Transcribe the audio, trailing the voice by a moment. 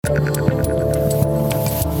Hello,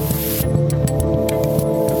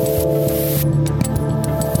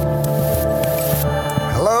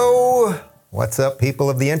 what's up, people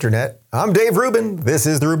of the internet? I'm Dave Rubin. This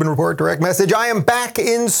is the Rubin Report Direct Message. I am back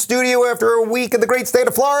in studio after a week in the great state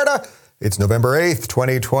of Florida. It's November 8th,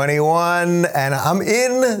 2021, and I'm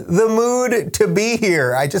in the mood to be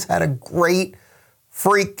here. I just had a great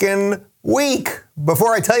freaking week.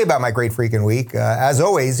 Before I tell you about my great freaking week, as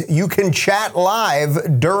always, you can chat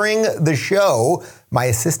live during the show. My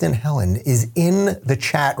assistant, Helen, is in the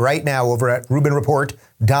chat right now over at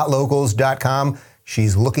rubinreport.locals.com.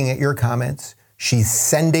 She's looking at your comments. She's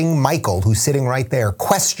sending Michael, who's sitting right there,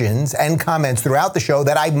 questions and comments throughout the show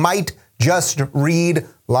that I might just read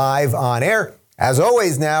live on air. As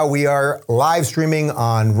always, now we are live streaming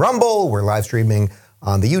on Rumble. We're live streaming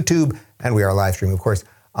on the YouTube, and we are live streaming, of course,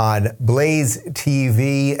 on Blaze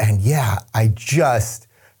TV. And yeah, I just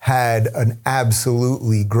had an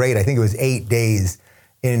absolutely great, I think it was 8 days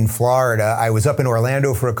in Florida. I was up in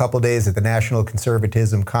Orlando for a couple days at the National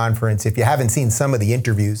Conservatism Conference. If you haven't seen some of the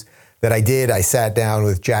interviews that I did, I sat down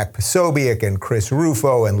with Jack Posobiec and Chris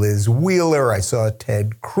Rufo and Liz Wheeler. I saw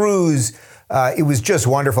Ted Cruz. It was just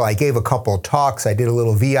wonderful. I gave a couple talks. I did a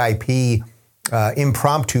little VIP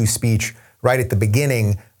impromptu speech right at the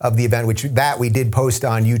beginning of the event, which we did post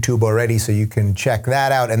on YouTube already, so you can check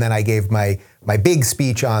that out. And then I gave my big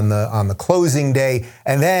speech on the closing day.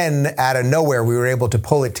 And then out of nowhere, we were able to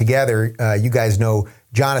pull it together. You guys know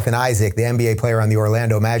Jonathan Isaac, the NBA player on the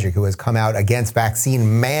Orlando Magic, who has come out against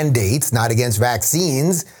vaccine mandates, not against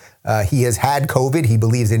vaccines. He has had COVID. He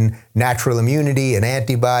believes in natural immunity and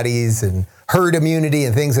antibodies and herd immunity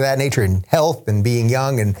and things of that nature, and health and being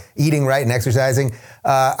young and eating right and exercising.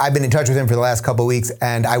 I've been in touch with him for the last couple of weeks,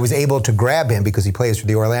 and I was able to grab him because he plays for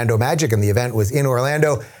the Orlando Magic, and the event was in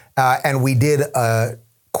Orlando. And we did a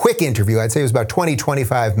quick interview. I'd say it was about 20,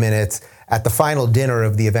 25 minutes at the final dinner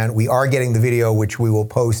of the event. We are getting the video, which we will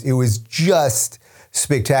post. It was just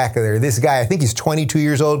spectacular. This guy, I think he's 22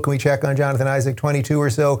 years old. Can we check on Jonathan Isaac? 22 or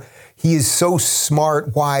so. He is so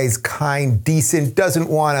smart, wise, kind, decent, doesn't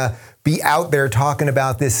want to be out there talking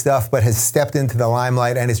about this stuff, but has stepped into the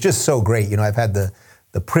limelight, and it's just so great. You know, I've had the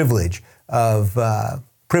privilege of,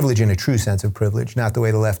 privilege in a true sense of privilege, not the way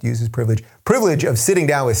the left uses privilege of sitting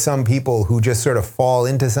down with some people who just sort of fall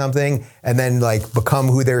into something and then like become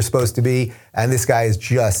who they're supposed to be. And this guy is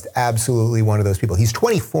just absolutely one of those people. He's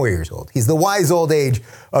 24 years old. He's the wise old age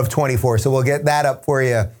of 24. So we'll get that up for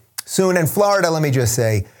you soon. And Florida, let me just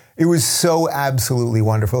say, it was so absolutely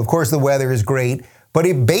wonderful. Of course, the weather is great, but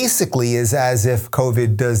it basically is as if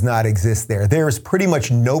COVID does not exist there. There's pretty much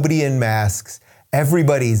nobody in masks.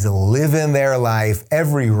 Everybody's living their life.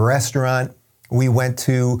 Every restaurant we went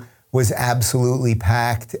to was absolutely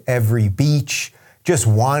packed. Every beach, just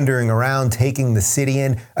wandering around, taking the city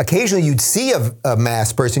in. Occasionally you'd see a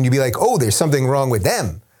masked person, you'd be like, oh, there's something wrong with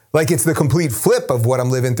them. Like it's the complete flip of what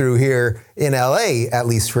I'm living through here in LA, at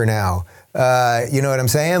least for now. You know what I'm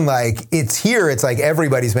saying? Like it's here, it's like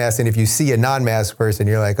everybody's masked. And if you see a non-masked person,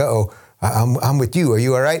 you're like, uh-oh, I'm with you. Are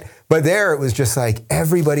you all right? But there it was just like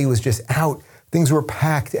everybody was just out. Things were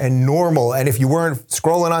packed and normal. And if you weren't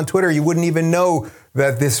scrolling on Twitter, you wouldn't even know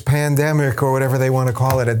that this pandemic or whatever they want to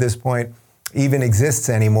call it at this point even exists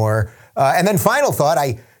anymore. And then final thought,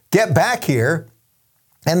 I get back here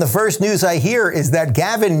and the first news I hear is that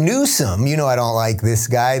Gavin Newsom, you know I don't like this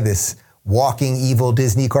guy, this walking evil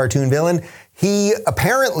Disney cartoon villain. He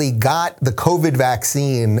apparently got the COVID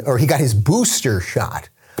vaccine, or he got his booster shot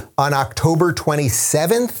on October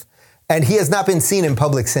 27th. And he has not been seen in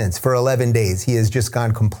public since for 11 days. He has just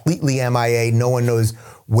gone completely MIA. No one knows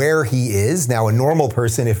where he is. Now, a normal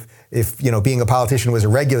person, if you know, being a politician was a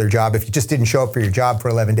regular job, if you just didn't show up for your job for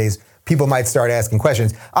 11 days, people might start asking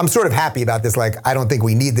questions. I'm sort of happy about this. Like, I don't think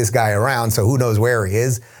we need this guy around, so who knows where he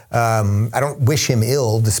is. I don't wish him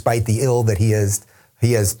ill, despite the ill that he has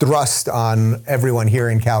thrust on everyone here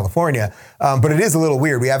in California. But it is a little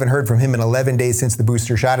weird. We haven't heard from him in 11 days since the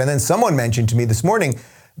booster shot. And then someone mentioned to me this morning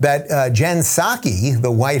that Jen Psaki, the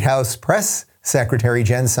White House press secretary,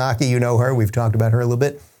 Jen Psaki, you know her, we've talked about her a little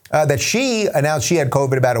bit, that she announced she had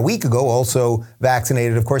COVID about a week ago, also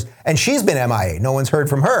vaccinated, of course, and she's been MIA. No one's heard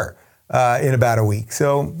from her in about a week.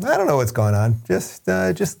 So I don't know what's going on.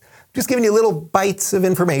 Just giving you little bites of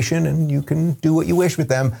information, and you can do what you wish with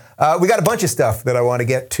them. We got a bunch of stuff that I want to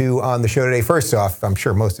get to on the show today. First off, I'm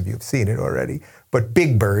sure most of you have seen it already, but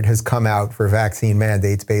Big Bird has come out for vaccine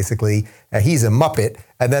mandates, basically. He's a Muppet.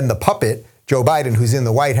 And then the puppet, Joe Biden, who's in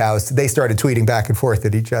the White House, they started tweeting back and forth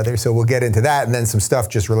at each other. So we'll get into that. And then some stuff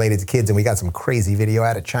just related to kids. And we got some crazy video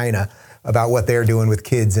out of China about what they're doing with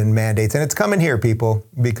kids and mandates. And it's coming here, people,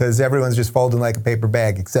 because everyone's just folding like a paper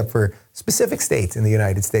bag, except for specific states in the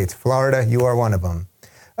United States. Florida, you are one of them.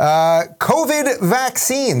 COVID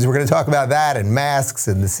vaccines. We're going to talk about that and masks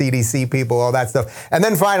and the CDC people, all that stuff. And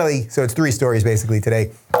then finally, so it's 3 stories basically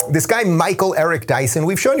today. This guy, Michael Eric Dyson,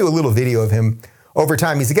 we've shown you a little video of him over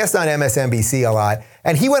time. He's a guest on MSNBC a lot.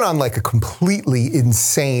 And he went on like a completely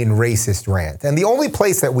insane racist rant. And the only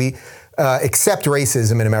place that we accept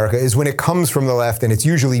racism in America is when it comes from the left, and it's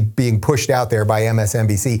usually being pushed out there by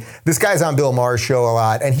MSNBC. This guy's on Bill Maher's show a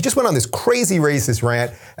lot, and he just went on this crazy racist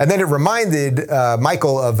rant. And then it reminded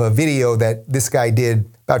Michael of a video that this guy did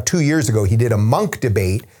about 2 years ago. He did a monk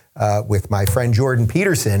debate with my friend Jordan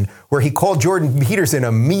Peterson, where he called Jordan Peterson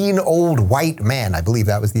a mean old white man. I believe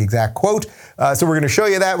that was the exact quote. So we're going to show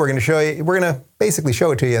you that. We're going to basically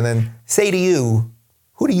show it to you and then say to you,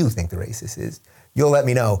 who do you think the racist is? You'll let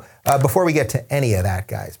me know. Before we get to any of that,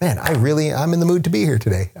 guys, man, I'm in the mood to be here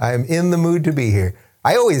today. I'm in the mood to be here.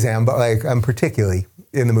 I always am, but like I'm particularly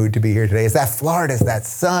in the mood to be here today. It's that Florida, it's that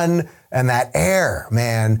sun and that air,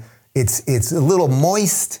 man. It's a little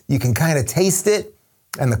moist. You can kind of taste it.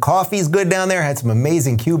 And the coffee's good down there. I had some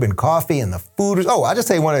amazing Cuban coffee and the food was, I'll just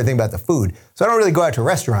tell you one other thing about the food. So I don't really go out to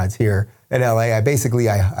restaurants here in LA.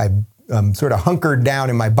 I'm sort of hunkered down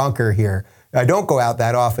in my bunker here. I don't go out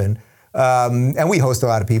that often. And we host a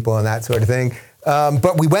lot of people and that sort of thing.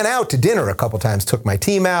 But we went out to dinner a couple times, took my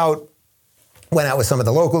team out, went out with some of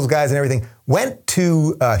the locals guys and everything, went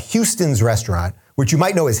to Houston's restaurant, which you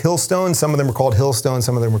might know as Hillstone. Some of them are called Hillstone,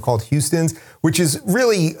 some of them are called Houston's, which is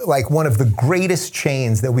really like one of the greatest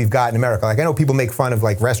chains that we've got in America. Like I know people make fun of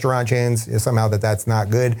like restaurant chains, somehow that's not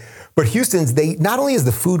good. But Houston's, not only is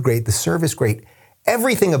the food great, the service great,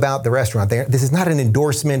 everything about the restaurant there. This is not an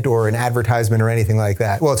endorsement or an advertisement or anything like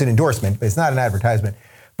that. Well, it's an endorsement, but it's not an advertisement.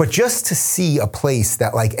 But just to see a place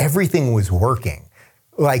that like everything was working,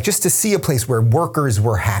 like just to see a place where workers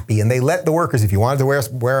were happy and they let the workers, if you wanted to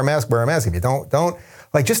wear a mask, wear a mask. If you don't.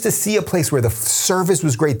 Like just to see a place where the service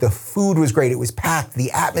was great, the food was great, it was packed,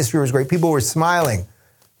 the atmosphere was great, people were smiling.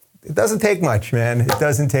 It doesn't take much, man. It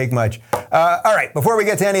doesn't take much. All right, before we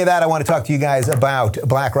get to any of that, I want to talk to you guys about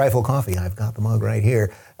Black Rifle Coffee. I've got the mug right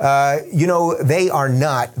here. They are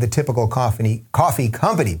not the typical coffee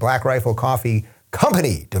company. Black Rifle Coffee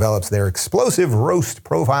Company develops their explosive roast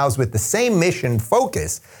profiles with the same mission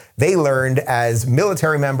focus they learned as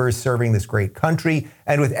military members serving this great country.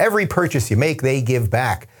 And with every purchase you make, they give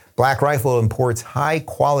back. Black Rifle imports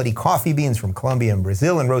high-quality coffee beans from Colombia and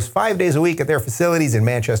Brazil and roasts 5 days a week at their facilities in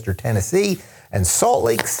Manchester, Tennessee, and Salt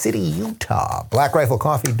Lake City, Utah. Black Rifle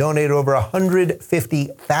Coffee donated over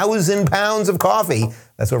 150,000 pounds of coffee,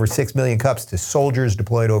 that's over 6 million cups, to soldiers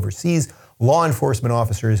deployed overseas, law enforcement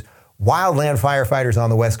officers, wildland firefighters on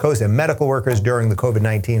the West Coast, and medical workers during the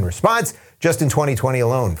COVID-19 response. Just in 2020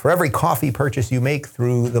 alone, for every coffee purchase you make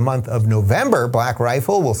through the month of November, Black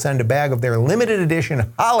Rifle will send a bag of their limited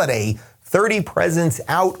edition holiday 30 Presents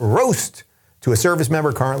Out roast to a service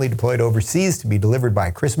member currently deployed overseas to be delivered by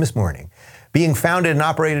Christmas morning. Being founded and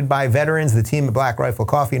operated by veterans, the team at Black Rifle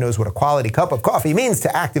Coffee knows what a quality cup of coffee means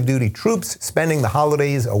to active duty troops spending the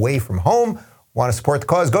holidays away from home. Want to support the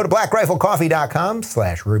cause? Go to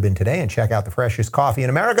blackriflecoffee.com/Rubin today and check out the freshest coffee in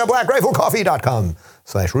America.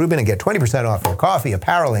 blackriflecoffee.com/Rubin and get 20% off your coffee,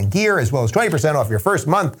 apparel, and gear, as well as 20% off your first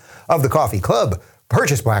month of the Coffee Club.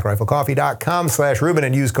 Purchase blackriflecoffee.com/Rubin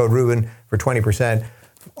and use code Rubin for 20%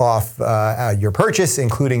 off your purchase,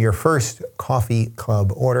 including your first Coffee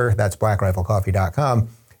Club order. That's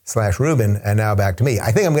blackriflecoffee.com/Rubin. And now back to me.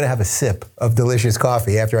 I think I'm going to have a sip of delicious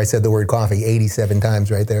coffee after I said the word coffee 87 times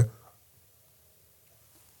right there.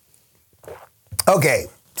 Okay,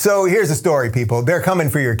 so here's the story, people. They're coming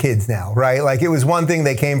for your kids now, right? Like it was one thing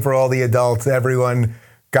they came for all the adults. Everyone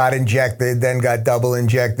got injected, then got double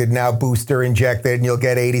injected, now booster injected, and you'll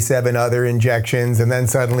get 87 other injections. And then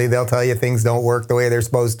suddenly they'll tell you things don't work the way they're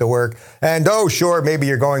supposed to work. And oh, sure, maybe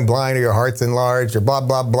you're going blind or your heart's enlarged or blah,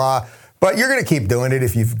 blah, blah. But you're going to keep doing it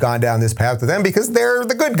if you've gone down this path with them because they're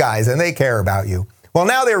the good guys and they care about you. Well,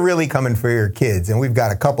 now they're really coming for your kids. And we've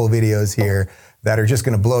got a couple of videos here that are just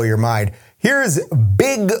going to blow your mind. Here's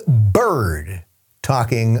Big Bird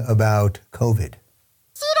talking about COVID. Did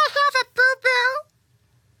I have a boo-boo?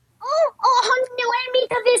 Oh, no,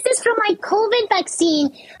 Amita, this is from my COVID vaccine.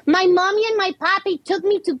 My mommy and my papi took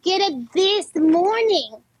me to get it this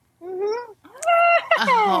morning. Mm-hmm.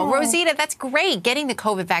 Oh, Rosita, that's great. Getting the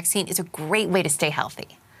COVID vaccine is a great way to stay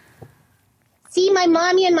healthy. See, my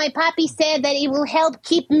mommy and my papi said that it will help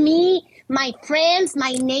keep me, my friends,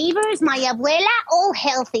 my neighbors, my abuela, all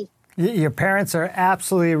healthy. Your parents are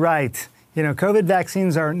absolutely right. You know, COVID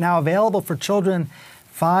vaccines are now available for children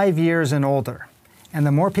 5 years and older. And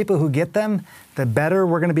the more people who get them, the better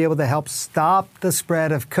we're going to be able to help stop the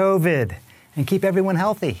spread of COVID and keep everyone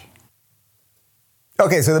healthy.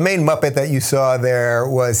 Okay, so the main Muppet that you saw there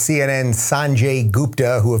was CNN's Sanjay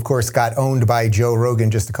Gupta, who of course got owned by Joe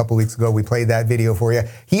Rogan just a couple weeks ago. We played that video for you.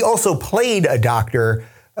 He also played a doctor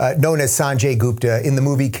known as Sanjay Gupta in the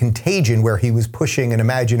movie Contagion, where he was pushing an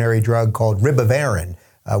imaginary drug called ribavirin.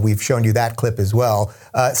 We've shown you that clip as well.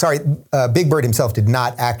 Big Bird himself did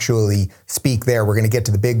not actually speak there. We're going to get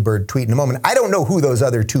to the Big Bird tweet in a moment. I don't know who those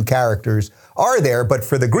other two characters are there, but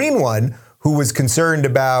for the green one, who was concerned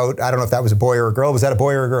about, I don't know if that was a boy or a girl. Was that a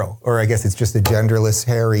boy or a girl? Or I guess it's just a genderless,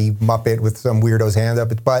 hairy Muppet with some weirdo's hand up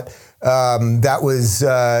its butt. That was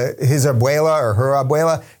his abuela or her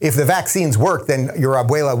abuela. If the vaccines work, then your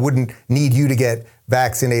abuela wouldn't need you to get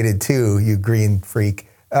vaccinated too, you green freak.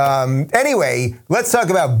 Anyway, let's talk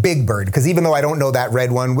about Big Bird, because even though I don't know that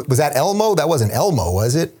red one, was that Elmo? That wasn't Elmo,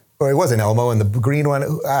 was it? Or it wasn't Elmo, and the green one,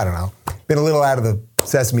 I don't know. Been a little out of the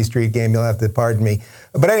Sesame Street game, you'll have to pardon me.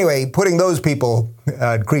 But anyway, putting those people,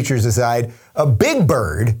 creatures aside, a Big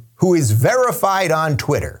Bird who is verified on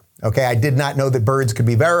Twitter. Okay, I did not know that birds could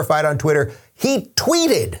be verified on Twitter. He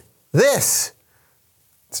tweeted this.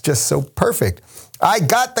 It's just so perfect. I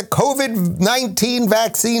got the COVID-19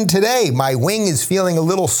 vaccine today. My wing is feeling a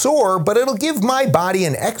little sore, but it'll give my body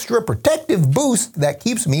an extra protective boost that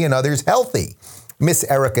keeps me and others healthy. Miss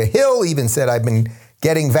Erica Hill even said, I've been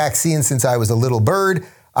getting vaccines since I was a little bird.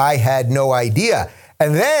 I had no idea.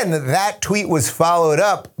 And then that tweet was followed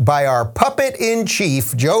up by our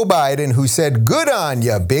puppet-in-chief, Joe Biden, who said, good on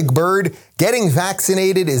ya, Big Bird. Getting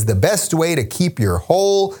vaccinated is the best way to keep your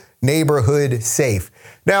whole neighborhood safe.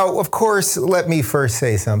 Now, of course, let me first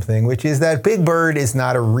say something, which is that Big Bird is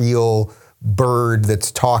not a real bird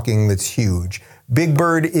that's talking that's huge. Big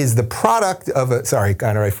Bird is the product of a, sorry,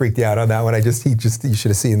 Connor, I freaked you out on that one. You should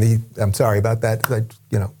have seen I'm sorry about that.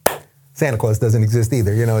 Santa Claus doesn't exist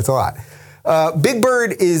either. It's a lot. Big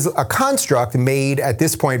Bird is a construct made at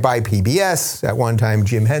this point by PBS, at one time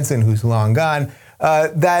Jim Henson, who's long gone,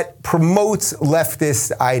 that promotes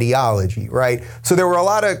leftist ideology, right? So there were a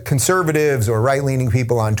lot of conservatives or right-leaning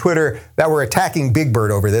people on Twitter that were attacking Big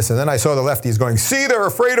Bird over this. And then I saw the lefties going, see, they're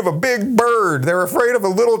afraid of a big bird. They're afraid of a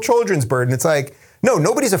little children's bird. And it's like, no,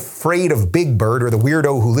 nobody's afraid of Big Bird or the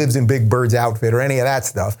weirdo who lives in Big Bird's outfit or any of that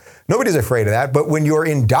stuff. Nobody's afraid of that. But when you're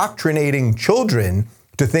indoctrinating children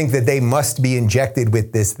to think that they must be injected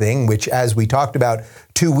with this thing, which, as we talked about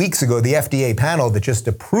 2 weeks ago, the FDA panel that just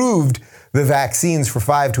approved the vaccines for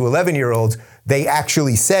 5 to 11-year-olds, they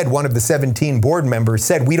actually said, one of the 17 board members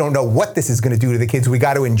said, we don't know what this is going to do to the kids. We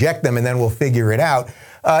got to inject them and then we'll figure it out.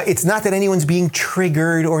 It's not that anyone's being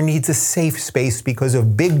triggered or needs a safe space because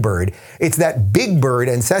of Big Bird. It's that Big Bird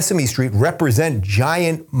and Sesame Street represent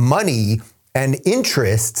giant money and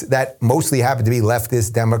interests that mostly happen to be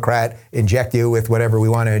leftist, Democrat, inject you with whatever we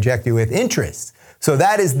want to inject you with interests. So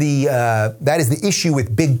that is the issue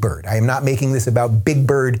with Big Bird. I am not making this about Big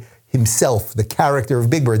Bird himself, the character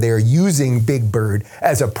of Big Bird. They are using Big Bird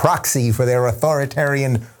as a proxy for their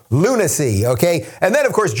authoritarian lunacy, okay? And then,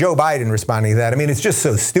 of course, Joe Biden responding to that. I mean, it's just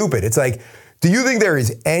so stupid. It's like, do you think there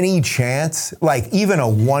is any chance, like even a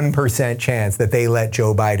 1% chance that they let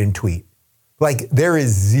Joe Biden tweet? Like, there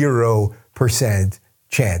is 0%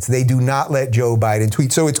 chance. They do not let Joe Biden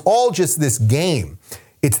tweet. So it's all just this game.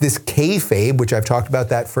 It's this kayfabe, which I've talked about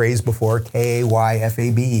that phrase before,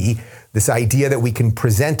 K-A-Y-F-A-B-E, this idea that we can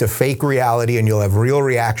present a fake reality and you'll have real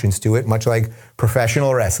reactions to it, much like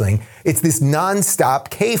professional wrestling. It's this nonstop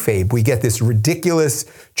kayfabe. We get this ridiculous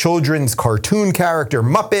children's cartoon character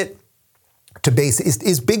Muppet to base.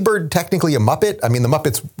 Is Big Bird technically a Muppet? I mean, the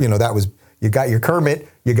Muppets, that was, you got your Kermit,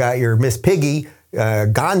 you got your Miss Piggy,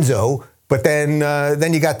 Gonzo, but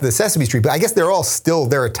then you got the Sesame Street. But I guess they're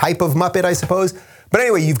a type of Muppet, I suppose. But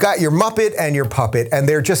anyway, you've got your Muppet and your puppet, and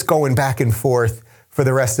they're just going back and forth for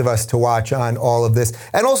the rest of us to watch on all of this.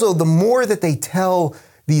 And also, the more that they tell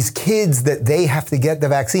these kids that they have to get the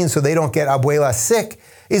vaccine so they don't get abuela sick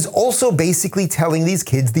is also basically telling these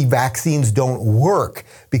kids the vaccines don't work.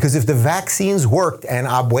 Because if the vaccines worked and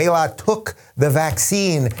abuela took the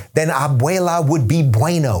vaccine, then abuela would be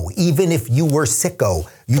bueno, even if you were sicko.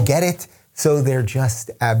 You get it? So they're just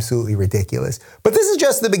absolutely ridiculous. But this is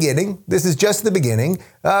just the beginning. This is just the beginning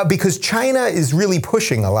because China is really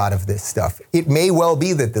pushing a lot of this stuff. It may well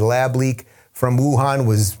be that the lab leak from Wuhan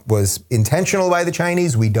was intentional by the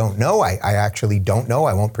Chinese. We don't know. I actually don't know.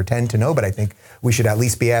 I won't pretend to know, but I think we should at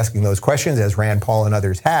least be asking those questions, as Rand Paul and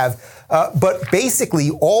others have. But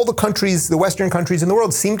basically, all the countries, the Western countries in the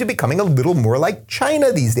world, seem to be becoming a little more like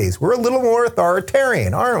China these days. We're a little more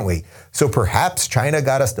authoritarian, aren't we? So perhaps China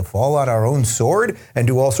got us to fall on our own sword and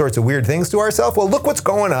do all sorts of weird things to ourselves. Well, look what's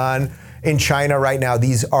going on in China right now.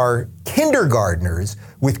 These are kindergartners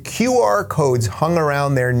with QR codes hung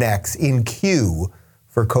around their necks in queue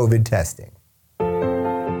for COVID testing.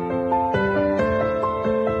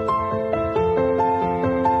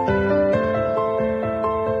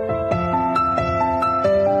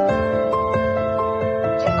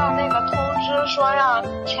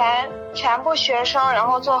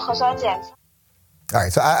 All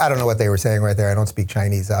right, so I don't know what they were saying right there. I don't speak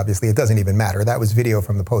Chinese, obviously. It doesn't even matter. That was video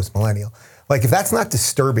from the post-millennial. Like, if that's not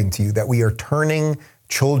disturbing to you, that we are turning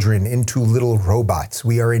children into little robots,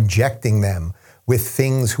 we are injecting them with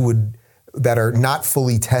things that are not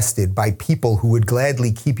fully tested by people who would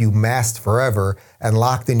gladly keep you masked forever and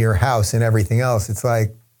locked in your house and everything else. It's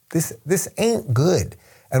like, this ain't good.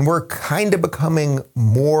 And we're kind of becoming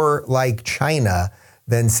more like China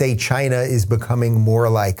than, say, China is becoming more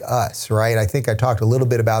like us, right? I think I talked a little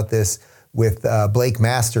bit about this with Blake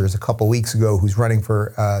Masters a couple weeks ago, who's running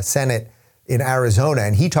for Senate in Arizona.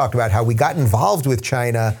 And he talked about how we got involved with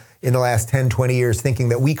China in the last 10, 20 years, thinking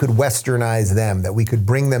that we could westernize them, that we could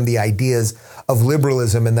bring them the ideas of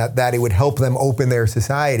liberalism and that it would help them open their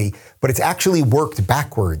society. But it's actually worked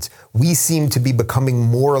backwards. We seem to be becoming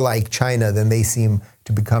more like China than they seem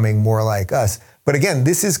to becoming more like us. But again,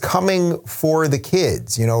 this is coming for the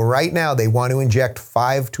kids. You know, right now they want to inject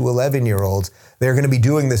 5 to 11-year-olds. They're going to be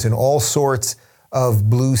doing this in all sorts of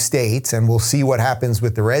blue states, and we'll see what happens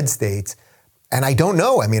with the red states. And I don't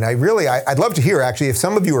know. I mean, I'd love to hear, actually, if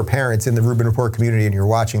some of you are parents in the Rubin Report community and you're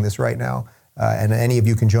watching this right now, and any of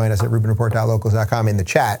you can join us at rubinreport.locals.com in the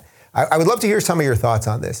chat. I would love to hear some of your thoughts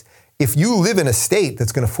on this. If you live in a state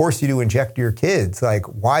that's going to force you to inject your kids, like,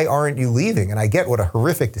 why aren't you leaving? And I get what a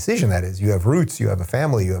horrific decision that is. You have roots, you have a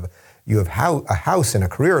family, you have a house and a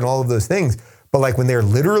career and all of those things. But like, when they're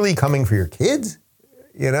literally coming for your kids,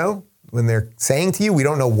 you know, when they're saying to you, we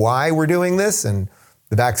don't know why we're doing this, and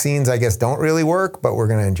the vaccines, I guess, don't really work, but we're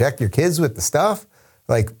going to inject your kids with the stuff.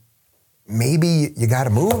 Like, maybe you got to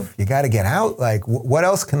move, you got to get out. Like, what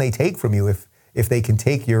else can they take from you if they can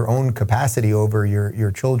take your own capacity over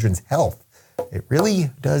your children's health? It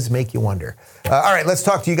really does make you wonder. All right, let's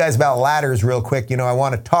talk to you guys about ladders real quick. You know, I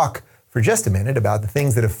want to talk for just a minute about the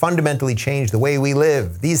things that have fundamentally changed the way we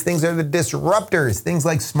live. These things are the disruptors, things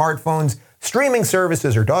like smartphones, streaming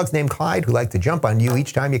services, or dogs named Clyde who like to jump on you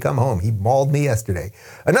each time you come home. He mauled me yesterday.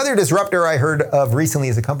 Another disruptor I heard of recently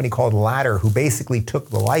is a company called Ladder, who basically took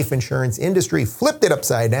the life insurance industry, flipped it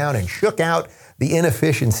upside down, and shook out the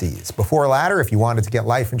inefficiencies. Before Ladder, if you wanted to get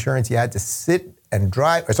life insurance, you had to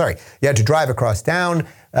drive across town,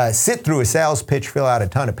 sit through a sales pitch, fill out a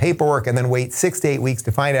ton of paperwork, and then wait 6 to 8 weeks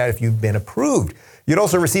to find out if you've been approved. You'd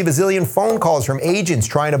also receive a zillion phone calls from agents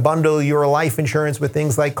trying to bundle your life insurance with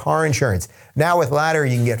things like car insurance. Now with Ladder,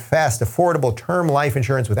 you can get fast, affordable term life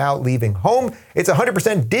insurance without leaving home. It's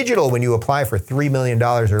 100% digital when you apply for $3 million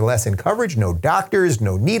or less in coverage. No doctors,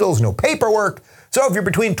 no needles, no paperwork. So if you're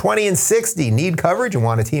between 20 and 60, need coverage, and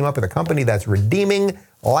want to team up with a company that's redeeming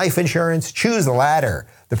life insurance, choose Ladder.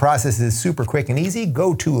 The process is super quick and easy.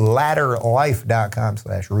 Go to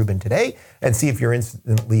ladderlife.com/Rubin today and see if you're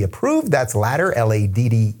instantly approved. That's Ladder,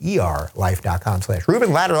 LADDER, life.com/Rubin,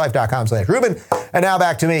 ladderlife.com/Rubin. And now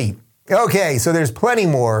back to me. Okay, so there's plenty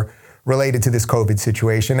more related to this COVID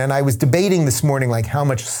situation. And I was debating this morning, like, how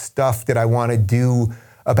much stuff did I want to do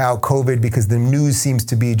about COVID, because the news seems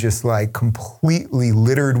to be just like completely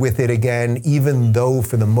littered with it again, even though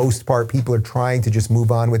for the most part, people are trying to just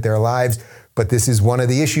move on with their lives. But this is one of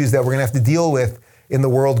the issues that we're going to have to deal with in the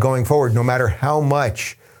world going forward, no matter how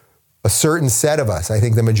much a certain set of us, I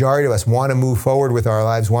think the majority of us, want to move forward with our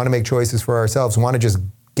lives, want to make choices for ourselves, want to just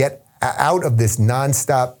get out of this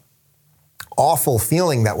nonstop awful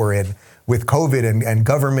feeling that we're in with COVID and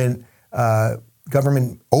government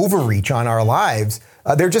overreach on our lives.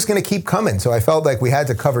 They're just going to keep coming. So I felt like we had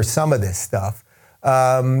to cover some of this stuff.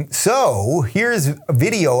 So here's a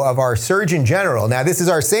video of our Surgeon General. Now, this is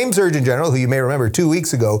our same Surgeon General who you may remember 2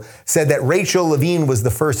 weeks ago said that Rachel Levine was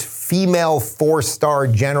the first female 4-star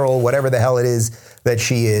general, whatever the hell it is that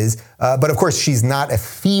she is. But of course, she's not a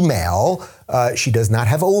female. She does not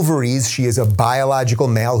have ovaries. She is a biological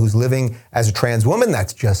male who's living as a trans woman.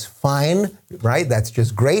 That's just fine, right? That's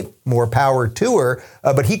just great. More power to her.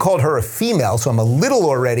 But he called her a female. So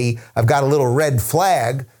I've got a little red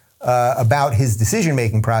flag about his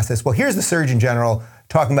decision-making process. Well, here's the Surgeon General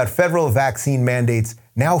talking about federal vaccine mandates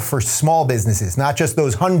now for small businesses, not just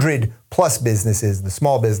those 100-plus businesses, the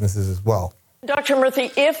small businesses as well. Dr.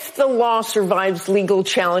 Murthy, if the law survives legal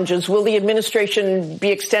challenges, will the administration be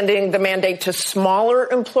extending the mandate to smaller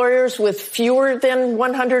employers with fewer than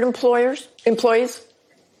 100 employees?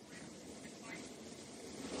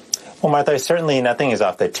 Well, Martha, certainly nothing is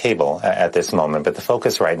off the table at this moment, but the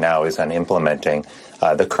focus right now is on implementing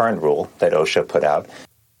the current rule that OSHA put out.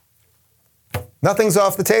 Nothing's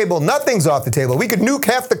off the table. Nothing's off the table. We could nuke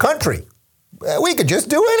half the country. We could just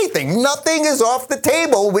do anything. Nothing is off the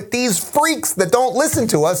table with these freaks that don't listen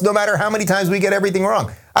to us, no matter how many times we get everything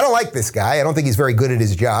wrong. I don't like this guy. I don't think he's very good at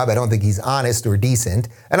his job. I don't think he's honest or decent.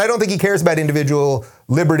 And I don't think he cares about individual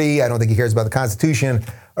liberty. I don't think he cares about the Constitution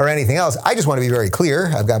or anything else. I just want to be very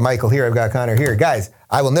clear. I've got Michael here. I've got Connor here. Guys,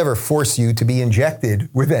 I will never force you to be injected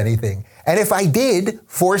with anything. And if I did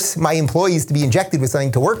force my employees to be injected with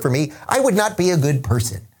something to work for me, I would not be a good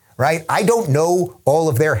person. Right? I don't know all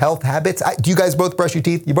of their health habits. Do you guys both brush your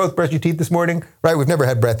teeth? You both brush your teeth this morning? Right? We've never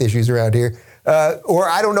had breath issues around here. Or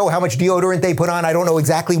I don't know how much deodorant they put on. I don't know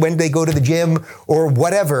exactly when they go to the gym or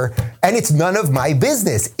whatever. And it's none of my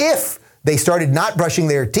business. If they started not brushing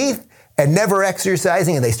their teeth and never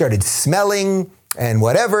exercising and they started smelling and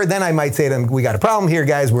whatever, then I might say to them, we got a problem here,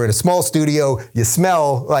 guys. We're in a small studio. You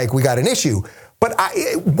smell like we got an issue. But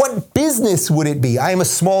what business would it be? I am a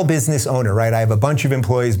small business owner, right? I have a bunch of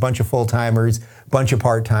employees, bunch of full-timers, bunch of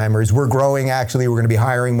part-timers. We're growing, actually. We're going to be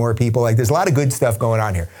hiring more people. Like, there's a lot of good stuff going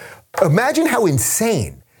on here. Imagine how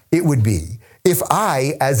insane it would be if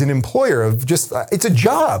I, as an employer of just, it's a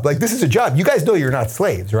job. Like, this is a job. You guys know you're not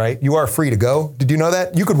slaves, right? You are free to go. Did you know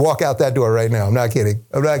that? You could walk out that door right now. I'm not kidding.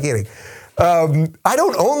 I'm not kidding. I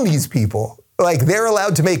don't own these people. Like, they're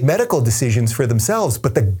allowed to make medical decisions for themselves,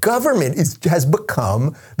 but the government has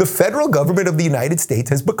become, the federal government of the United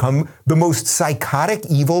States has become the most psychotic,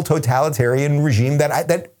 evil, totalitarian regime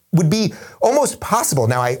that would be almost possible.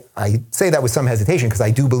 Now, I say that with some hesitation because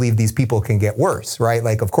I do believe these people can get worse, right?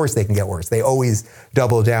 Like, of course they can get worse. They always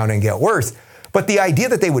double down and get worse. But the idea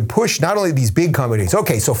that they would push not only these big companies,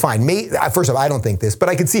 okay, so fine, first of all, I don't think this, but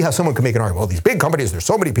I could see how someone could make an argument. Well, these big companies, there's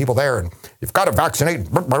so many people there and you've got to vaccinate.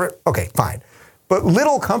 Okay, fine. But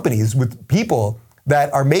little companies with people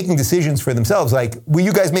that are making decisions for themselves, like, will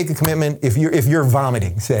you guys make a commitment if you're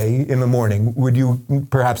vomiting, say, in the morning, would you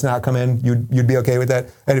perhaps not come in? You'd be okay with that?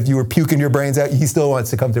 And if you were puking your brains out, he still wants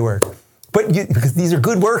to come to work. But because these are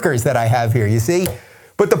good workers that I have here, you see?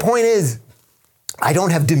 But the point is, I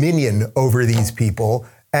don't have dominion over these people.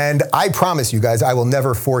 And I promise you guys, I will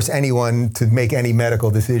never force anyone to make any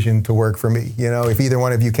medical decision to work for me. You know, if either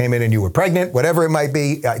one of you came in and you were pregnant, whatever it might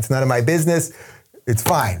be, it's none of my business. It's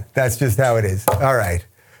fine. That's just how it is. All right.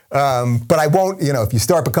 But I won't, you know, if you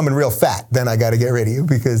start becoming real fat, then I got to get rid of you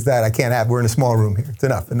because that I can't have. We're in a small room here. It's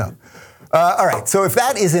enough. All right. So if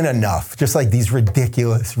that isn't enough, just like these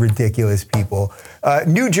ridiculous people,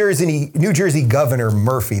 New Jersey Governor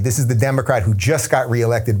Murphy, this is the Democrat who just got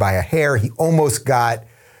reelected by a hair. He almost got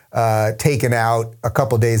taken out a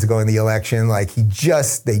couple days ago in the election. Like they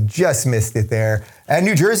just missed it there. And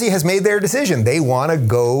New Jersey has made their decision. They want to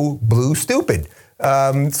go blue stupid.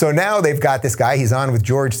 So now they've got this guy. He's on with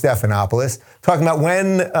George Stephanopoulos talking about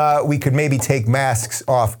when we could maybe take masks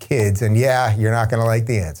off kids. And yeah, you're not going to like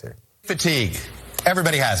the answer. Fatigue.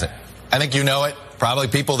 Everybody has it. I think you know it. Probably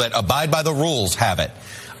people that abide by the rules have it.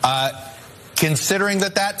 Considering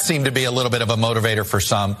that seemed to be a little bit of a motivator for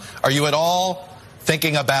some, are you at all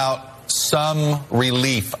thinking about some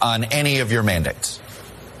relief on any of your mandates?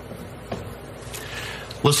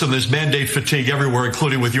 Listen, there's mandate fatigue everywhere,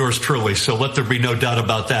 including with yours truly, so let there be no doubt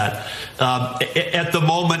about that. At the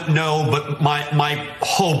moment, no, but my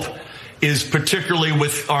hope is particularly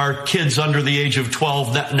with our kids under the age of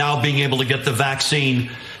 12 now being able to get the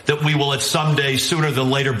vaccine, that we will at some day, sooner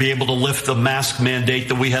than later, be able to lift the mask mandate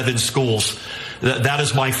that we have in schools. That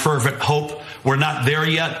is my fervent hope. We're not there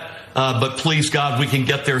yet. But please, God, we can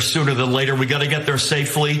get there sooner than later. We got to get there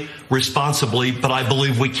safely, responsibly, but I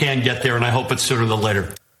believe we can get there, and I hope it's sooner than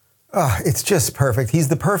later. It's just perfect. He's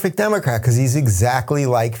the perfect Democrat because he's exactly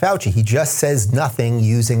like Fauci. He just says nothing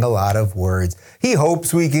using a lot of words. He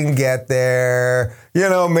hopes we can get there. You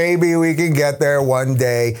know, maybe we can get there one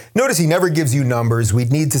day. Notice he never gives you numbers.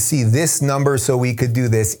 We'd need to see this number so we could do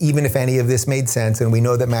this, even if any of this made sense. And we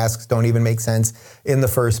know that masks don't even make sense in the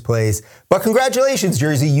first place. But congratulations,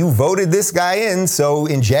 Jersey. You voted this guy in. So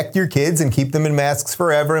inject your kids and keep them in masks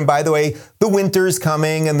forever. And by the way, the winter's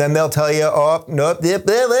coming. And then they'll tell you, oh, nope,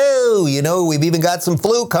 you know, we've even got some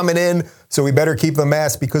flu coming in. So we better keep the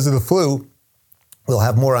mask because of the flu. We'll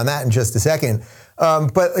have more on that in just a second.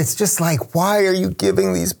 But it's just like, why are you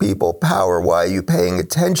giving these people power? Why are you paying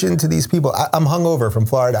attention to these people? I'm hungover from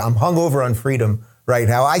Florida. I'm hungover on freedom right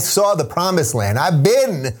now. I saw the promised land. I've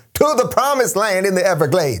been to the promised land in the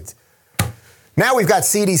Everglades. Now we've got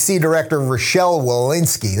CDC Director Rochelle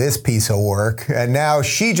Walensky, this piece of work, and now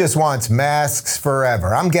she just wants masks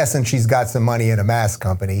forever. I'm guessing she's got some money in a mask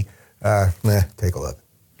company. Take a look.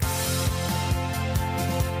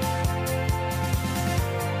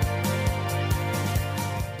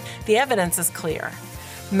 The evidence is clear.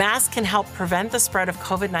 Masks can help prevent the spread of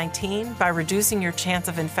COVID-19 by reducing your chance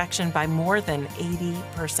of infection by more than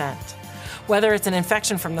 80%. Whether it's an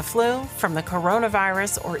infection from the flu, from the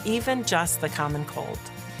coronavirus, or even just the common cold.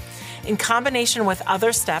 In combination with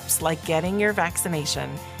other steps like getting your vaccination,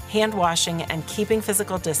 hand washing, and keeping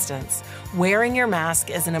physical distance, wearing your mask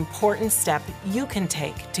is an important step you can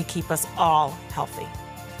take to keep us all healthy.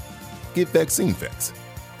 Get vaccine facts.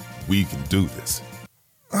 We can do this.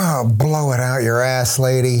 Oh, blow it out your ass,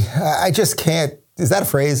 lady. I just can't. Is that a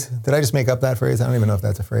phrase? Did I just make up that phrase? I don't even know if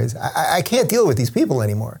that's a phrase. I can't deal with these people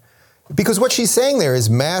anymore. Because what she's saying there is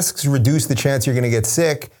masks reduce the chance you're going to get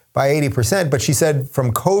sick by 80%. But she said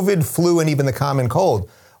from COVID, flu, and even the common cold.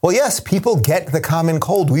 Well, yes, people get the common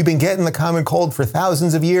cold. We've been getting the common cold for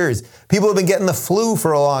thousands of years. People have been getting the flu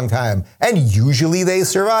for a long time. And usually they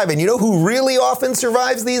survive. And you know who really often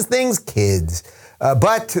survives these things? Kids.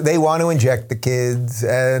 But they want to inject the kids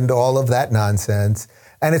and all of that nonsense.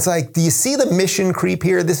 And it's like, do you see the mission creep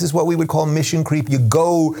here? This is what we would call mission creep.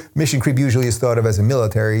 Mission creep usually is thought of as a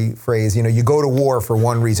military phrase. You know, you go to war for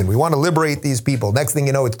one reason. We want to liberate these people. Next thing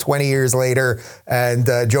you know, it's 20 years later, and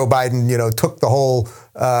Joe Biden, took the whole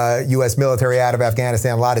U.S. military out of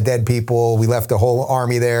Afghanistan, a lot of dead people. We left the whole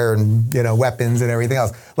army there and, weapons and everything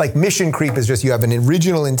else. Like mission creep is just you have an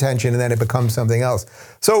original intention and then it becomes something else.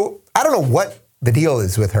 So I don't know what the deal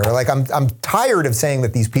is with her. Like, I'm tired of saying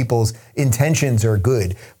that these people's intentions are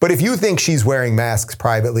good. But if you think she's wearing masks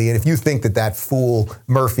privately, and if you think that fool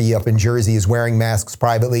Murphy up in Jersey is wearing masks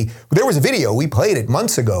privately, there was a video, we played it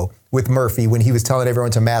months ago with Murphy when he was telling everyone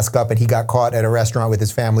to mask up and he got caught at a restaurant with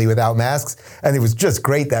his family without masks. And it was just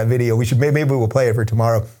great, that video. Maybe we'll play it for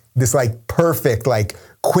tomorrow. This perfect,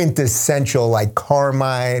 quintessential,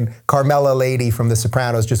 Carmela lady from The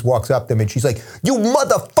Sopranos just walks up to him and she's like, "You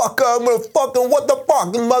motherfucker, what the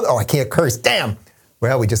fucking mother..." Oh, I can't curse, damn.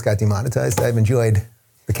 Well, we just got demonetized. I've enjoyed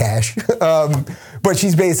the cash. But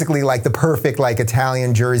she's basically the perfect,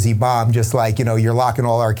 Italian Jersey bomb, just you're locking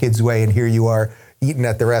all our kids away and here you are eating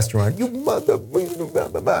at the restaurant. You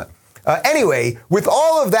motherfucker. Anyway, with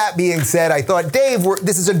all of that being said, I thought, Dave,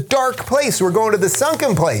 this is a dark place. We're going to the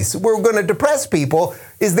sunken place. We're going to depress people.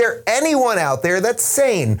 Is there anyone out there that's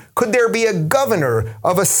sane? Could there be a governor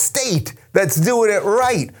of a state that's doing it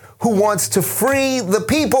right, who wants to free the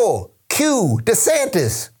people? Cue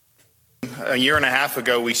DeSantis. A year and a half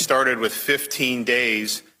ago, we started with 15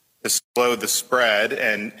 days to slow the spread,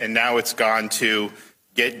 and now it's gone to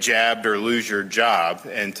get jabbed or lose your job.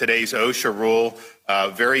 And today's OSHA rule,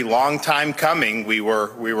 very long time coming. We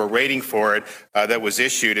were waiting for it. That was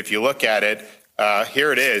issued. If you look at it,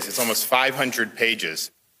 here it is. It's almost 500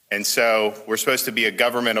 pages. And so we're supposed to be a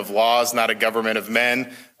government of laws, not a government of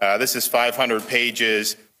men. This is 500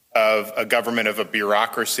 pages of a government of a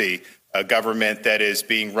bureaucracy, a government that is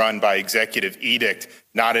being run by executive edict,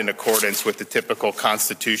 not in accordance with the typical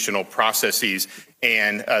constitutional processes.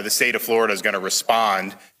 And the state of Florida is going to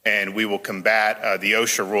respond, and we will combat the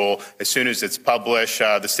OSHA rule. As soon as it's published,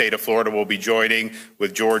 the state of Florida will be joining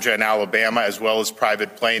with Georgia and Alabama, as well as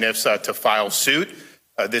private plaintiffs, to file suit.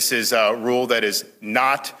 This is a rule that is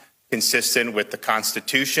not consistent with the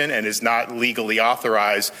Constitution and is not legally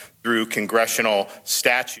authorized through congressional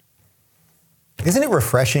statute. Isn't it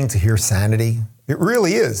refreshing to hear sanity? It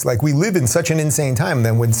really is. We live in such an insane time.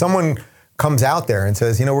 Then when someone comes out there and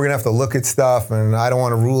says, we're going to have to look at stuff and I don't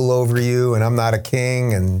want to rule over you and I'm not a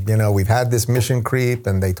king and, we've had this mission creep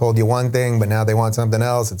and they told you one thing, but now they want something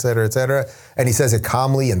else, et cetera, et cetera. And he says it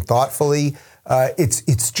calmly and thoughtfully.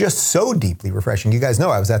 It's just so deeply refreshing. You guys know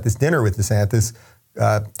I was at this dinner with DeSantis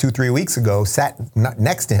 2-3 weeks ago, sat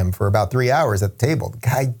next to him for about 3 hours at the table. The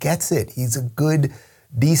guy gets it. He's a good,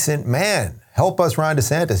 decent man. Help us, Ron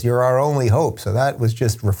DeSantis. You're our only hope. So that was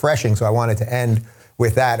just refreshing. So I wanted to end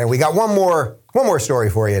with that. And we got one more story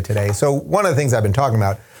for you today. So one of the things I've been talking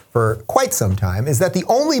about for quite some time is that the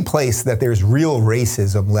only place that there's real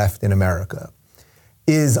racism left in America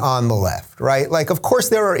is on the left, right? Of course,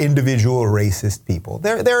 there are individual racist people.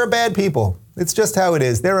 There are bad people. It's just how it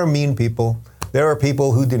is. There are mean people. There are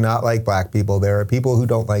people who do not like black people. There are people who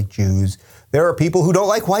don't like Jews. There are people who don't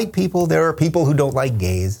like white people. There are people who don't like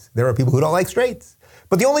gays. There are people who don't like straights.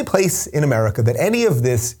 But the only place in America that any of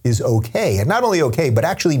this is okay, and not only okay, but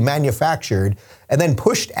actually manufactured and then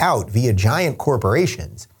pushed out via giant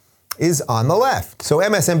corporations, is on the left. So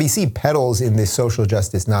MSNBC peddles in this social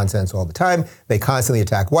justice nonsense all the time. They constantly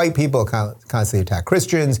attack white people, constantly attack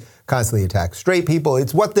Christians, constantly attack straight people.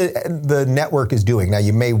 It's what the network is doing. Now,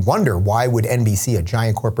 you may wonder, why would NBC, a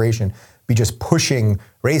giant corporation, be just pushing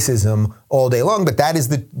racism all day long? But that is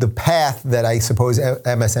the path that I suppose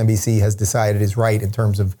MSNBC has decided is right in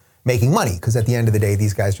terms of making money, because at the end of the day,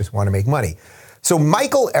 these guys just want to make money. So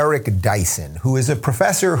Michael Eric Dyson, who is a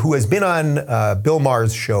professor who has been on Bill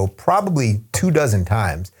Maher's show probably 24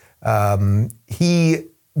 times, he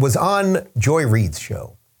was on Joy Reid's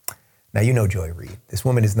show. Now, you know Joy Reid. This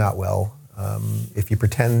woman is not well. If you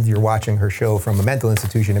pretend you're watching her show from a mental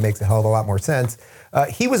institution, it makes a hell of a lot more sense.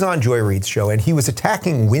 He was on Joy Reid's show, and he was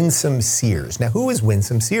attacking Winsome Sears. Now, who is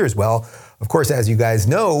Winsome Sears? Well, of course, as you guys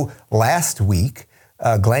know, last week,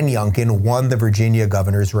 Glenn Youngkin won the Virginia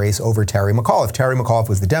governor's race over Terry McAuliffe. Terry McAuliffe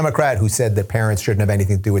was the Democrat who said that parents shouldn't have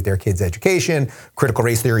anything to do with their kids' education. Critical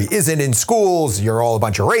race theory isn't in schools. You're all a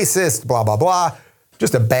bunch of racists, blah, blah, blah.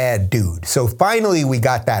 Just a bad dude. So finally, we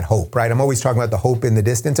got that hope, right? I'm always talking about the hope in the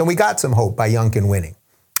distance, and we got some hope by Youngkin winning.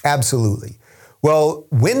 Absolutely. Well,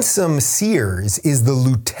 Winsome Sears is the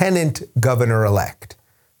lieutenant governor-elect.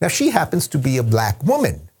 Now, she happens to be a black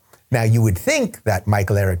woman. Now, you would think that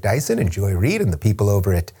Michael Eric Dyson and Joy Reid and the people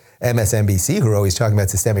over at MSNBC, who are always talking about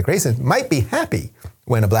systemic racism, might be happy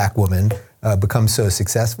when a black woman becomes so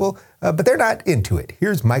successful, but they're not into it.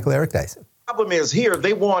 Here's Michael Eric Dyson. Problem is here,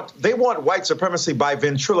 they want white supremacy by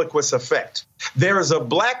ventriloquist effect. There is a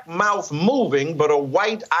black mouth moving, but a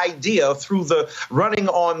white idea through the running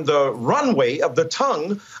on the runway of the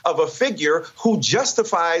tongue of a figure who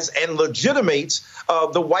justifies and legitimates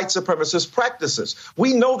the white supremacist practices.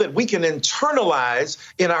 We know that we can internalize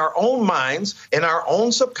in our own minds, in our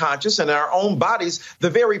own subconscious, in our own bodies, the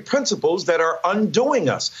very principles that are undoing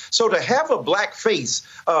us. So to have a black face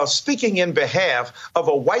speaking in behalf of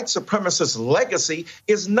a white supremacist legacy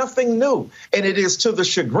is nothing new. And it is to the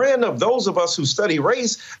chagrin of those of us who study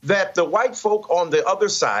race that the white folk on the other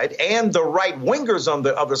side and the right wingers on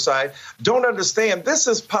the other side don't understand this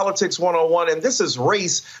is politics 101 and this is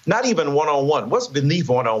race, not even 101. What's beneath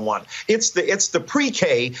 101? It's the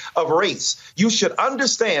pre-K of race. You should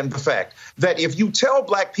understand the fact that if you tell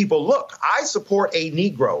black people, look, I support a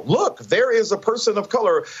Negro. Look, there is a person of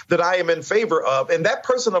color that I am in favor of. And that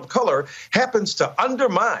person of color happens to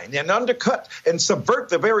undermine and undercut and subvert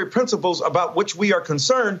the very principles about which we are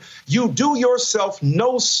concerned. You do yourself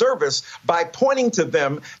no service by pointing to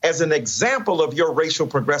them as an example of your racial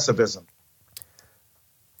progressivism.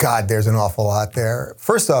 God, there's an awful lot there.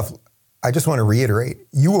 First off, I just want to reiterate,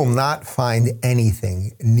 you will not find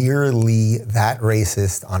anything nearly that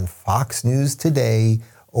racist on Fox News today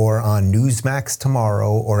or on Newsmax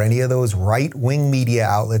tomorrow or any of those right-wing media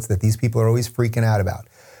outlets that these people are always freaking out about.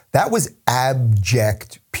 That was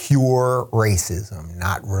abject, pure racism,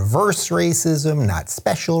 not reverse racism, not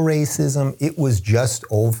special racism. It was just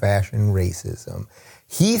old-fashioned racism.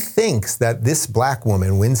 He thinks that this black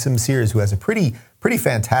woman, Winsome Sears, who has a pretty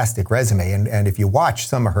fantastic resume, and if you watch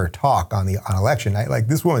some of her talk on election night, like,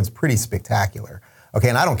 this woman's pretty spectacular. Okay,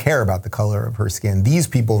 and I don't care about the color of her skin. These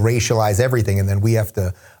people racialize everything, and then we have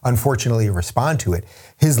to, unfortunately, respond to it.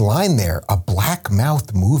 His line there, a black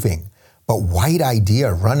mouth moving, but white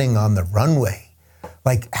idea running on the runway.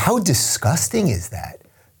 Like, how disgusting is that?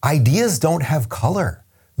 Ideas don't have color.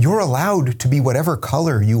 You're allowed to be whatever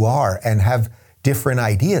color you are and have different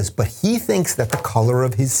ideas, but he thinks that the color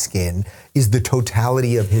of his skin is the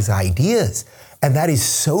totality of his ideas. And that is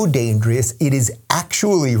so dangerous. It is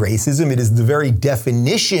actually racism. It is the very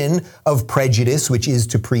definition of prejudice, which is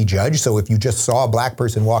to prejudge. So if you just saw a black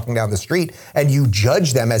person walking down the street and you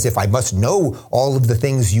judge them as if I must know all of the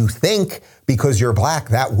things you think because you're black,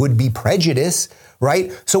 that would be prejudice,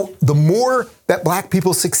 right? So the more that black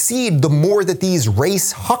people succeed, the more that these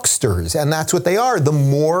race hucksters, and that's what they are, the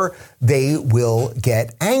more they will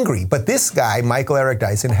get angry. But this guy, Michael Eric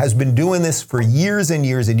Dyson, has been doing this for years and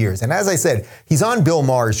years and years. And as I said, he's on Bill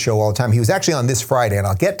Maher's show all the time. He was actually on this Friday, and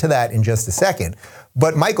I'll get to that in just a second.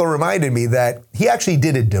 But Michael reminded me that he actually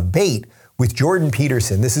did a debate with Jordan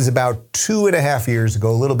Peterson. This is about 2.5 years ago,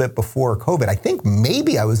 a little bit before COVID. I think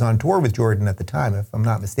maybe I was on tour with Jordan at the time, if I'm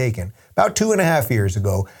not mistaken, about 2.5 years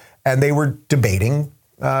ago. And they were debating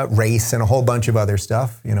race and a whole bunch of other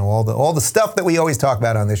stuff, you know, all the stuff that we always talk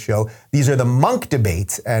about on this show. These are the Monk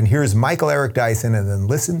debates. And here's Michael Eric Dyson, and then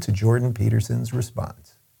listen to Jordan Peterson's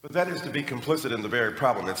response. But that is to be complicit in the very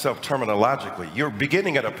problem itself terminologically. You're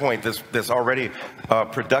beginning at a point that's already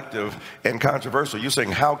productive and controversial. You're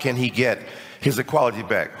saying, how can he get his equality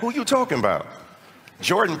back? Who are you talking about?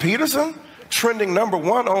 Jordan Peterson, trending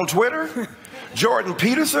 #1 on Twitter? Jordan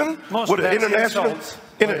Peterson with an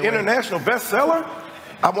international bestseller?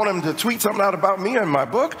 I want him to tweet something out about me in my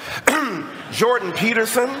book. Jordan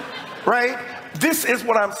Peterson, right? This is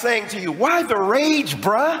what I'm saying to you. Why the rage,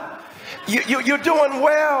 bruh? You're doing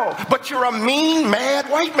well, but you're a mean, mad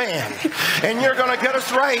white man, and you're going to get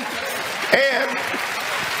us right. And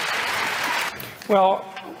well,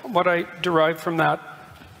 what I derive from that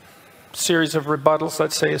series of rebuttals,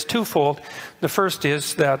 let's say, is twofold. The first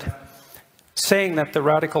is that saying that the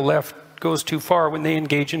radical left goes too far when they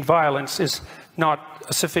engage in violence is not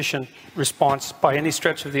a sufficient response by any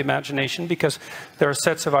stretch of the imagination, because there are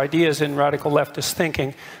sets of ideas in radical leftist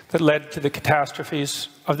thinking that led to the catastrophes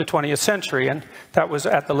of the 20th century, and that was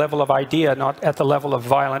at the level of idea, not at the level of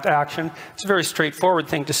violent action. It's a very straightforward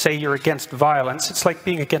thing to say you're against violence. It's like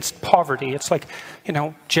being against poverty. It's like, you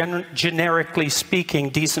know, generically speaking,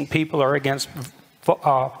 decent people are against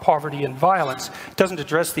poverty and violence. It doesn't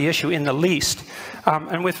address the issue in the least.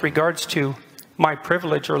 And with regards to my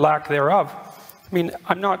privilege or lack thereof, I mean,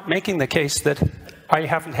 I'm not making the case that I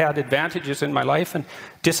haven't had advantages in my life and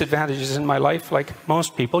disadvantages in my life like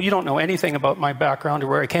most people. You don't know anything about my background or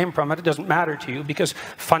where I came from, and it doesn't matter to you because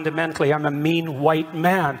fundamentally I'm a mean white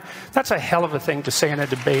man. That's a hell of a thing to say in a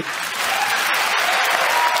debate.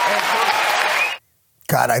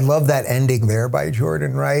 God, I love that ending there by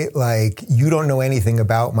Jordan, right? Like, you don't know anything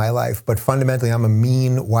about my life, but fundamentally I'm a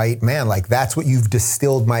mean white man. Like, that's what you've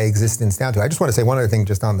distilled my existence down to. I just want to say one other thing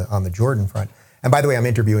just on the Jordan front. And by the way, I'm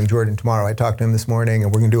interviewing Jordan tomorrow. I talked to him this morning,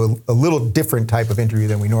 and we're going to do a little different type of interview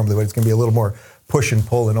than we normally would. It's going to be a little more push and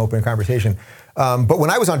pull and open conversation. But when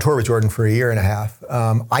I was on tour with Jordan for a year and a half,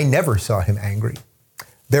 I never saw him angry.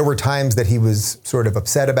 There were times that he was sort of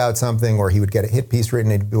upset about something, or he would get a hit piece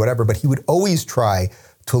written and whatever, but he would always try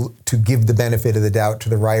to give the benefit of the doubt to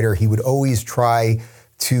the writer. He would always try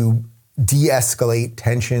to de-escalate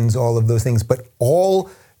tensions, all of those things. But all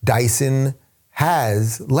Dyson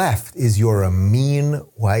has left is you're a mean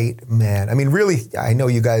white man. I mean, really, I know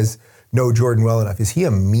you guys know Jordan well enough. Is he a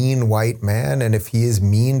mean white man? And if he is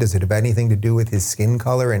mean, does it have anything to do with his skin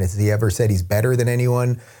color? And has he ever said he's better than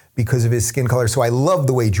anyone because of his skin color? So I love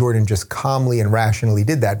the way Jordan just calmly and rationally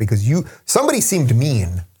did that, because somebody seemed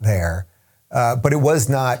mean there, but it was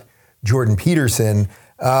not Jordan Peterson.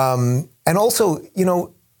 And also, you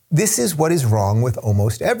know, this is what is wrong with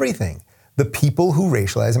almost everything. The people who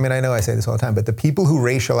racialize, I mean, I know I say this all the time, but the people who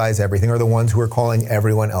racialize everything are the ones who are calling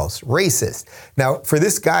everyone else racist. Now, for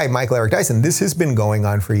this guy, Michael Eric Dyson, this has been going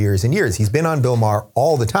on for years and years. He's been on Bill Maher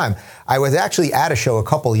all the time. I was actually at a show a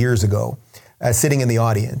couple years ago, sitting in the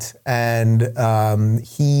audience, and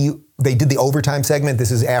they did the overtime segment.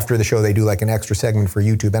 This is after the show. They do like an extra segment for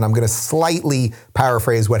YouTube, and I'm going to slightly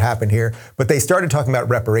paraphrase what happened here, but they started talking about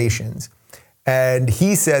reparations. And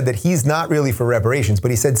he said that he's not really for reparations,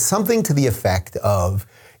 but he said something to the effect of,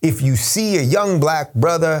 if you see a young black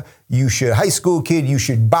brother, high school kid, you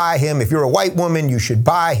should buy him. If you're a white woman, you should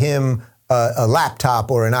buy him a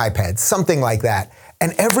laptop or an iPad, something like that.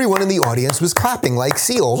 And everyone in the audience was clapping like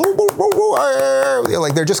seals.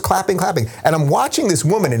 Like they're just clapping. And I'm watching this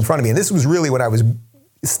woman in front of me, and this was really when I was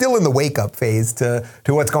still in the wake-up phase to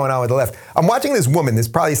what's going on with the left. I'm watching this woman, this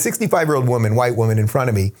probably 65-year-old woman, white woman in front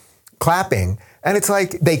of me, clapping. And it's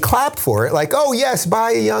like they clapped for it, like, oh, yes,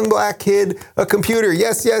 buy a young black kid a computer.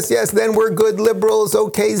 Yes, then we're good liberals.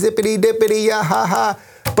 Okay, zippity-dippity, yeah, ha, ha.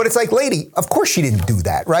 But it's like, lady, of course she didn't do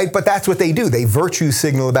that, right? But that's what they do. They virtue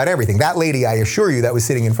signal about everything. That lady, I assure you, that was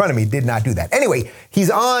sitting in front of me did not do that. Anyway, he's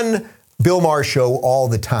on Bill Maher's show all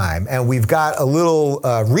the time. And we've got a little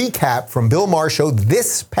recap from Bill Maher's show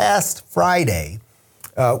this past Friday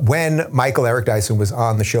when Michael Eric Dyson was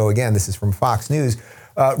on the show again. This is from Fox News.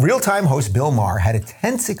 Real-time host Bill Maher had a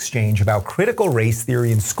tense exchange about critical race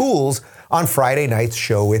theory in schools on Friday night's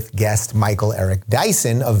show with guest Michael Eric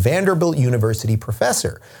Dyson, a Vanderbilt University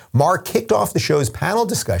professor. Maher kicked off the show's panel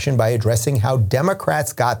discussion by addressing how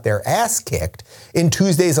Democrats got their ass kicked in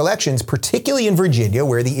Tuesday's elections, particularly in Virginia,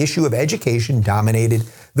 where the issue of education dominated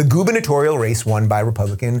the gubernatorial race won by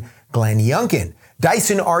Republican Glenn Youngkin.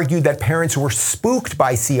 Dyson argued that parents were spooked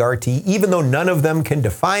by CRT, even though none of them can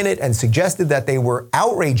define it, and suggested that they were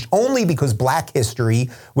outraged only because Black history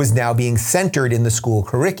was now being centered in the school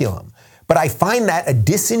curriculum. But I find that a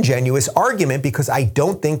disingenuous argument because I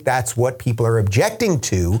don't think that's what people are objecting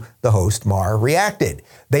to, the host Maher reacted.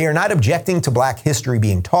 They are not objecting to Black history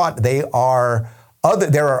being taught. There are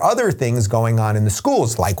other things going on in the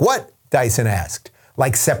schools. Like what? Dyson asked.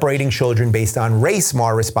 like separating children based on race,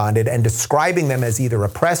 Marr responded, and describing them as either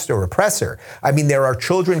oppressed or oppressor. I mean, there are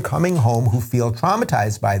children coming home who feel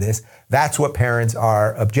traumatized by this. That's what parents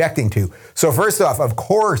are objecting to. So first off, of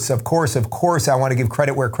course, I want to give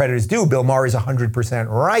credit where credit is due. Bill Maher is 100%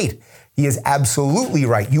 right. He is absolutely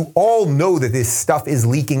right. You all know that this stuff is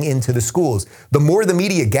leaking into the schools. The more the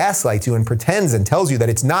media gaslights you and pretends and tells you that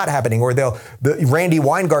it's not happening, or Randy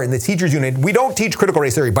Weingarten, the teachers union, we don't teach critical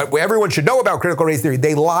race theory, but everyone should know about critical race theory.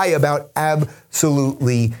 They lie about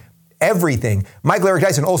absolutely everything. Michael Eric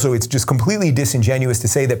Dyson, also, it's just completely disingenuous to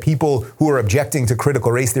say that people who are objecting to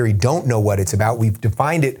critical race theory don't know what it's about. We've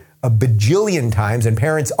defined it a bajillion times, and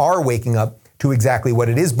parents are waking up to exactly what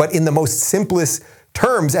it is, but in the most simplest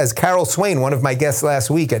terms, as Carol Swain, one of my guests last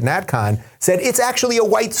week at NatCon, said, it's actually a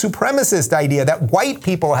white supremacist idea that white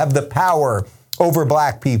people have the power over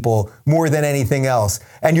black people more than anything else.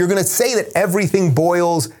 And you're going to say that everything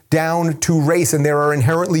boils down to race and there are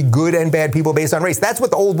inherently good and bad people based on race. That's what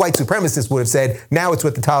the old white supremacists would have said. Now it's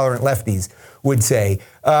what the tolerant lefties would say.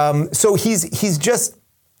 So he's just,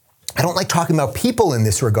 I don't like talking about people in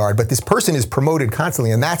this regard, but this person is promoted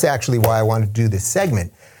constantly. And that's actually why I wanted to do this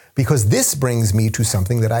segment, because this brings me to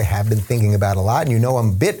something that I have been thinking about a lot, and you know I'm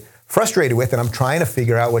a bit frustrated with, and I'm trying to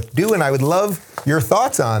figure out what to do, and I would love your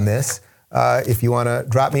thoughts on this if you want to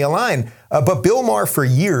drop me a line. But Bill Maher for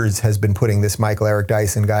years has been putting this Michael Eric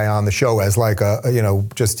Dyson guy on the show as like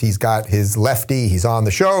he's got his lefty, he's on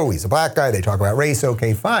the show, he's a black guy, they talk about race,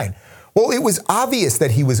 okay, fine. Well, it was obvious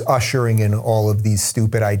that he was ushering in all of these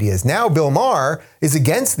stupid ideas. Now Bill Maher is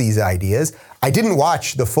against these ideas. I didn't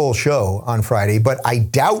watch the full show on Friday, but I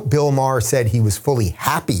doubt Bill Maher said he was fully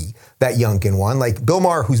happy that Youngkin won. Like, Bill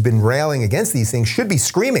Maher, who's been railing against these things, should be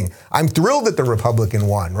screaming, I'm thrilled that the Republican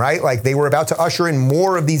won, right? Like, they were about to usher in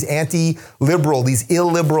more of these anti-liberal, these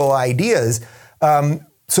illiberal ideas.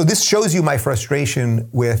 So this shows you my frustration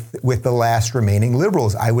with the last remaining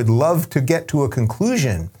liberals. I would love to get to a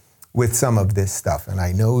conclusion with some of this stuff. And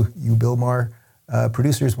I know you Bill Maher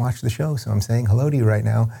producers watch the show, so I'm saying hello to you right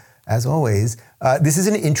now. As always, this is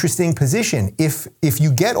an interesting position. If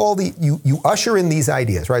you get you usher in these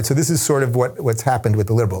ideas, right? So this is sort of what's happened with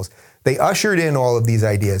the liberals. They ushered in all of these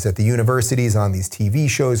ideas at the universities, on these TV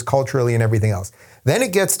shows, culturally and everything else. Then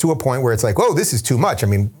it gets to a point where it's like, whoa, this is too much. I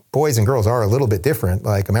mean, boys and girls are a little bit different.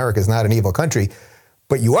 Like, America's not an evil country.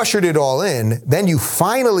 But you ushered it all in, then you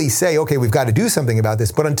finally say, okay, we've got to do something about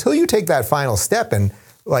this. But until you take that final step, and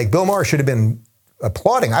like Bill Maher should have been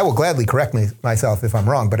applauding, I will gladly correct myself if I'm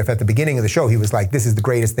wrong, but if at the beginning of the show he was like, this is the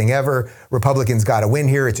greatest thing ever, Republicans got to win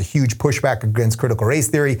here, it's a huge pushback against critical race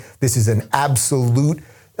theory, this is an absolute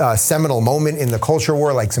seminal moment in the culture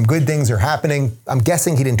war, like some good things are happening. I'm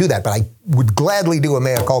guessing he didn't do that, but I would gladly do a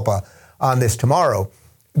mea culpa on this tomorrow.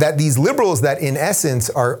 That these liberals that in essence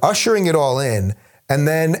are ushering it all in, and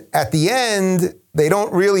then at the end, they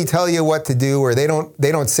don't really tell you what to do, or they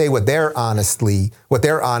don't say what their honest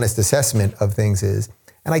assessment of things is.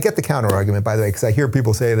 And I get the counter argument, by the way, because I hear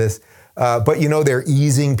people say this, but they're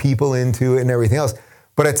easing people into it and everything else.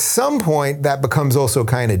 But at some point, that becomes also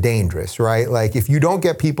kind of dangerous, right? Like, if you don't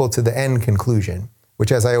get people to the end conclusion,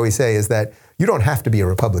 which, as I always say, is that you don't have to be a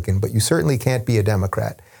Republican, but you certainly can't be a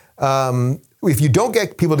Democrat. If you don't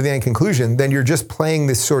get people to the end conclusion, then you're just playing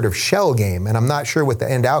this sort of shell game, and I'm not sure what the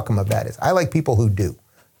end outcome of that is. I like people who do.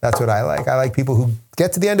 That's what I like. I like people who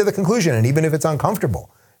get to the end of the conclusion, and even if it's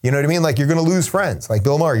uncomfortable, you know what I mean? Like, you're going to lose friends. Like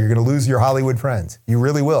Bill Maher, you're going to lose your Hollywood friends. You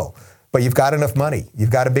really will. But you've got enough money.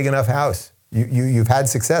 You've got a big enough house. You've had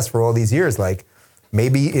success for all these years. Like,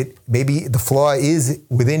 maybe the flaw is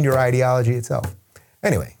within your ideology itself.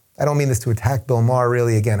 Anyway, I don't mean this to attack Bill Maher,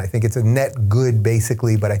 really. Again, I think it's a net good,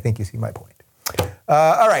 basically, but I think you see my point.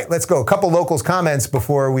 All right, let's go. A couple locals comments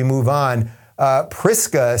before we move on.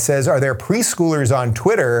 Priska says, are there preschoolers on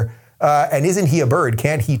Twitter? And isn't he a bird?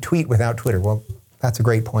 Can't he tweet without Twitter? Well, that's a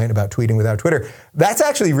great point about tweeting without Twitter. That's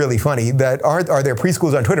actually really funny. That are there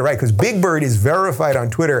preschoolers on Twitter, right? Because Big Bird is verified on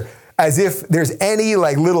Twitter as if there's any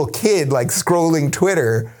like little kid like scrolling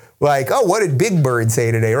Twitter like, oh, what did Big Bird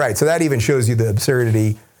say today? Right, so that even shows you the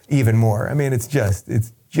absurdity even more. I mean, it's just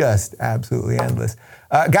absolutely endless.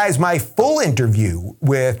 Guys, my full interview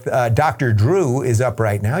with Dr. Drew is up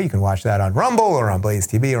right now. You can watch that on Rumble or on Blaze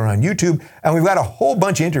TV or on YouTube. And we've got a whole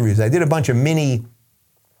bunch of interviews. I did a bunch of mini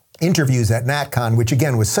interviews at NatCon, which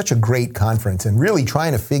again was such a great conference, and really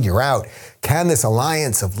trying to figure out, can this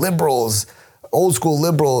alliance of liberals, old school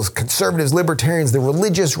liberals, conservatives, libertarians, the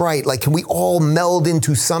religious right, like, can we all meld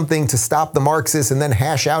into something to stop the Marxists and then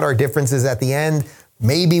hash out our differences at the end?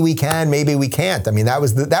 Maybe we can, maybe we can't. I mean, that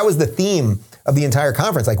was the theme of the entire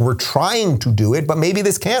conference. Like, we're trying to do it, but maybe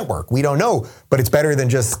this can't work. We don't know, but it's better than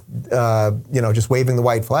just, just waving the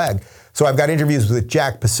white flag. So I've got interviews with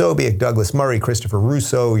Jack Posobiec, Douglas Murray, Christopher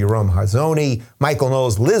Russo, Yoram Hazony, Michael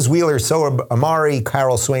Knowles, Liz Wheeler, Sohar Amari,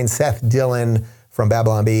 Carol Swain, Seth Dillon from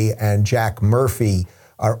Babylon Bee, and Jack Murphy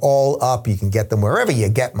are all up. You can get them wherever you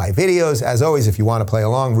get my videos. As always, if you want to play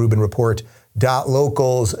along,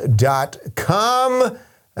 rubinreport.locals.com.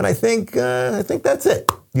 And I think that's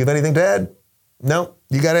it. You have anything to add? No?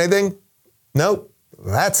 You got anything? Nope.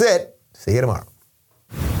 That's it. See you tomorrow.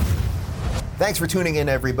 Thanks for tuning in,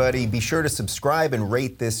 everybody. Be sure to subscribe and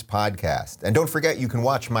rate this podcast. And don't forget, you can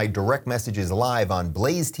watch my direct messages live on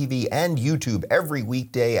Blaze TV and YouTube every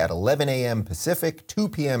weekday at 11 a.m. Pacific, 2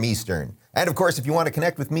 p.m. Eastern. And of course, if you want to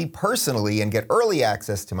connect with me personally and get early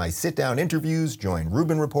access to my sit-down interviews, join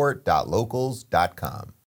rubinreport.locals.com.